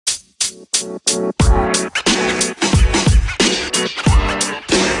Good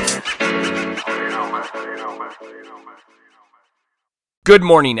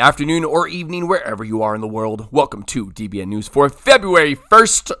morning, afternoon, or evening, wherever you are in the world. Welcome to DBN News for February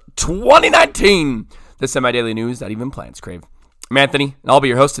 1st, 2019. The semi-daily news that even plants crave. I'm Anthony, and I'll be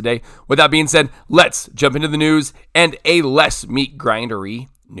your host today. With that being said, let's jump into the news and a less meat grindery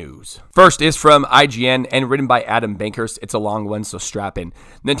news. First is from IGN and written by Adam Bankhurst. It's a long one, so strap in.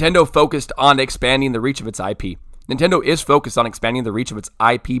 Nintendo focused on expanding the reach of its IP. Nintendo is focused on expanding the reach of its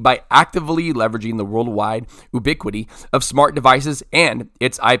IP by actively leveraging the worldwide ubiquity of smart devices and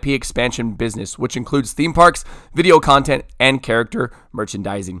its IP expansion business, which includes theme parks, video content, and character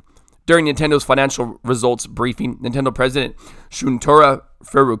merchandising. During Nintendo's financial results briefing, Nintendo President Shuntaro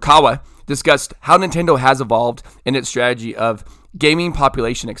Furukawa discussed how Nintendo has evolved in its strategy of gaming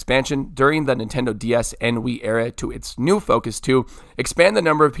population expansion during the Nintendo DS and Wii era to its new focus to expand the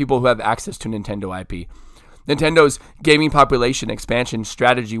number of people who have access to Nintendo IP. Nintendo's gaming population expansion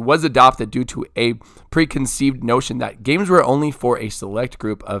strategy was adopted due to a preconceived notion that games were only for a select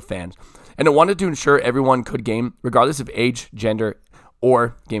group of fans, and it wanted to ensure everyone could game regardless of age, gender,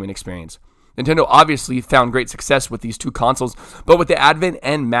 or gaming experience. Nintendo obviously found great success with these two consoles, but with the advent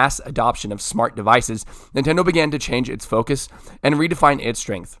and mass adoption of smart devices, Nintendo began to change its focus and redefine its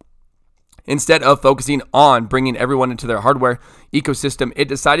strength. Instead of focusing on bringing everyone into their hardware ecosystem, it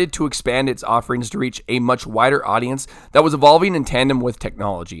decided to expand its offerings to reach a much wider audience that was evolving in tandem with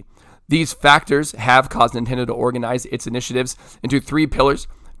technology. These factors have caused Nintendo to organize its initiatives into three pillars: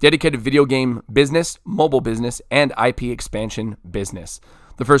 dedicated video game business, mobile business, and IP expansion business.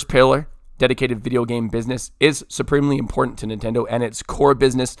 The first pillar, dedicated video game business, is supremely important to Nintendo, and its core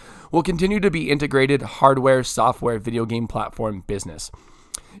business will continue to be integrated hardware, software, video game platform business.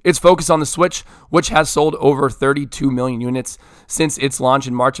 Its focus on the Switch, which has sold over 32 million units since its launch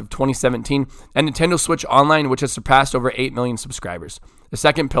in March of 2017, and Nintendo Switch Online, which has surpassed over 8 million subscribers. The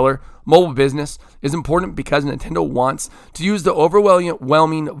second pillar, mobile business, is important because Nintendo wants to use the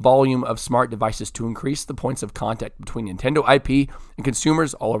overwhelming volume of smart devices to increase the points of contact between Nintendo IP and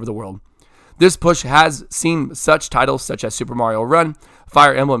consumers all over the world. This push has seen such titles such as Super Mario Run,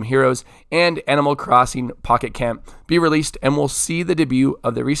 Fire Emblem Heroes, and Animal Crossing Pocket Camp be released, and we'll see the debut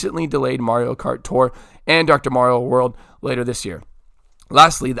of the recently delayed Mario Kart Tour and Dr. Mario World later this year.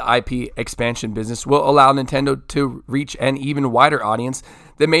 Lastly, the IP expansion business will allow Nintendo to reach an even wider audience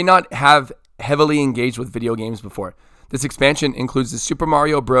that may not have heavily engaged with video games before. This expansion includes the Super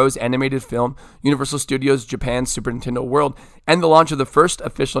Mario Bros. Animated film, Universal Studios Japan's Super Nintendo World, and the launch of the first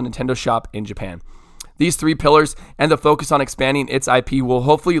official Nintendo shop in Japan. These three pillars and the focus on expanding its IP will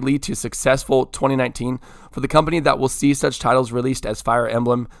hopefully lead to successful 2019 for the company that will see such titles released as Fire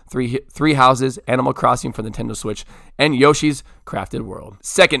Emblem, Three Houses, Animal Crossing for Nintendo Switch, and Yoshi's Crafted World.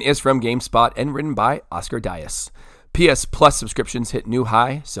 Second is from GameSpot and written by Oscar Dias. PS Plus subscriptions hit new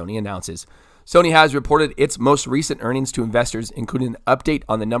high, Sony announces. Sony has reported its most recent earnings to investors, including an update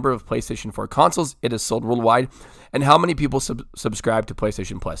on the number of PlayStation 4 consoles it has sold worldwide and how many people subscribe to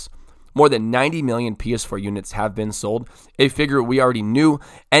PlayStation Plus. More than 90 million PS4 units have been sold, a figure we already knew,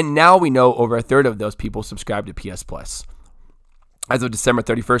 and now we know over a third of those people subscribe to PS Plus. As of December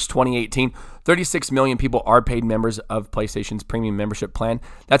 31st, 2018, 36 million people are paid members of PlayStation's premium membership plan.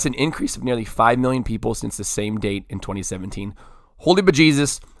 That's an increase of nearly 5 million people since the same date in 2017. Holy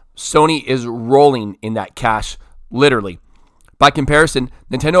bejesus, Sony is rolling in that cash, literally. By comparison,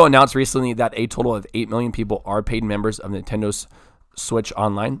 Nintendo announced recently that a total of 8 million people are paid members of Nintendo's Switch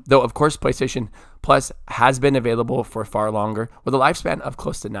Online, though of course PlayStation Plus has been available for far longer, with a lifespan of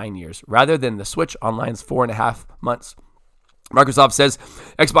close to 9 years, rather than the Switch Online's 4.5 months. Microsoft says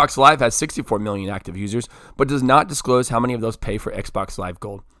Xbox Live has 64 million active users, but does not disclose how many of those pay for Xbox Live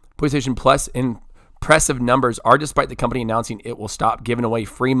Gold. PlayStation Plus impressive numbers are despite the company announcing it will stop giving away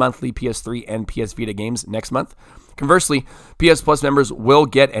free monthly PS3 and PS Vita games next month. Conversely, PS Plus members will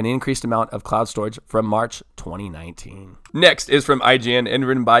get an increased amount of cloud storage from March 2019. Next is from IGN and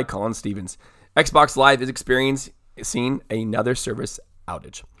written by Colin Stevens. Xbox Live is experiencing another service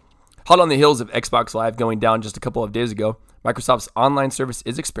outage. Hot on the heels of Xbox Live going down just a couple of days ago, Microsoft's online service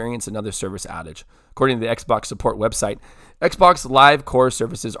is experiencing another service outage. According to the Xbox support website, Xbox Live core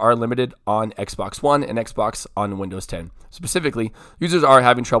services are limited on Xbox One and Xbox on Windows 10. Specifically, users are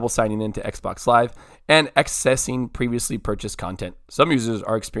having trouble signing into Xbox Live and accessing previously purchased content. Some users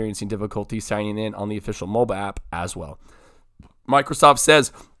are experiencing difficulty signing in on the official mobile app as well. Microsoft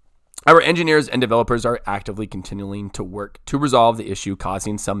says, our engineers and developers are actively continuing to work to resolve the issue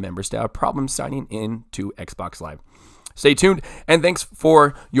causing some members to have problems signing in to Xbox Live. Stay tuned, and thanks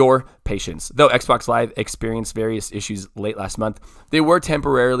for your patience. Though Xbox Live experienced various issues late last month, they were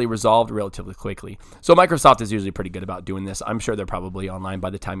temporarily resolved relatively quickly. So Microsoft is usually pretty good about doing this. I'm sure they're probably online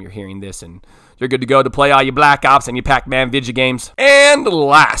by the time you're hearing this, and you're good to go to play all your Black Ops and your Pac-Man video games. And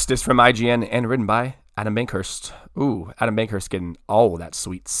last is from IGN and written by Adam Bankhurst. Ooh, Adam Bankhurst getting all that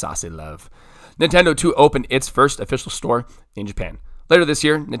sweet saucy love. Nintendo to open its first official store in Japan. Later this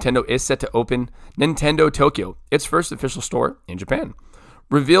year, Nintendo is set to open Nintendo Tokyo, its first official store in Japan.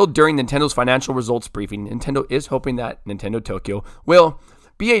 Revealed during Nintendo's financial results briefing, Nintendo is hoping that Nintendo Tokyo will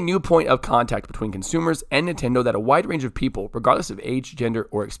be a new point of contact between consumers and Nintendo that a wide range of people, regardless of age, gender,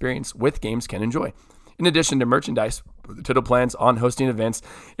 or experience with games, can enjoy. In addition to merchandise, Nintendo plans on hosting events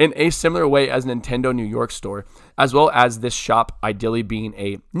in a similar way as Nintendo New York store, as well as this shop ideally being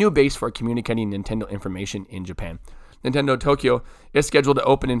a new base for communicating Nintendo information in Japan. Nintendo Tokyo is scheduled to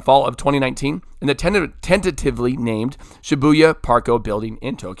open in fall of 2019 in the tentatively named Shibuya Parko building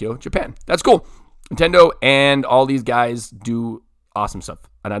in Tokyo, Japan. That's cool. Nintendo and all these guys do awesome stuff.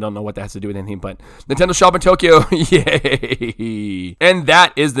 And I don't know what that has to do with anything, but Nintendo Shop in Tokyo, yay! And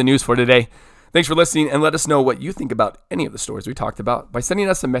that is the news for today. Thanks for listening, and let us know what you think about any of the stories we talked about by sending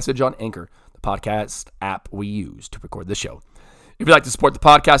us a message on Anchor, the podcast app we use to record the show. If you'd like to support the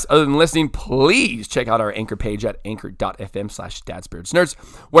podcast other than listening, please check out our Anchor page at anchor.fm/dadsbeardsnerds,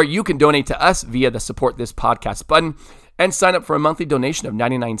 where you can donate to us via the support this podcast button and sign up for a monthly donation of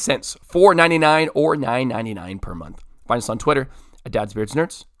 99 cents, $4.99 or $9.99 per month. Find us on Twitter at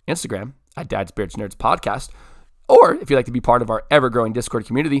dadsbeardsnerds, Instagram at dadsbeardsnerdspodcast, or if you'd like to be part of our ever-growing Discord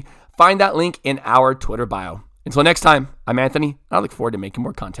community, find that link in our Twitter bio. Until next time, I'm Anthony, and I look forward to making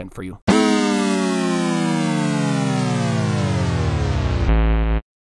more content for you.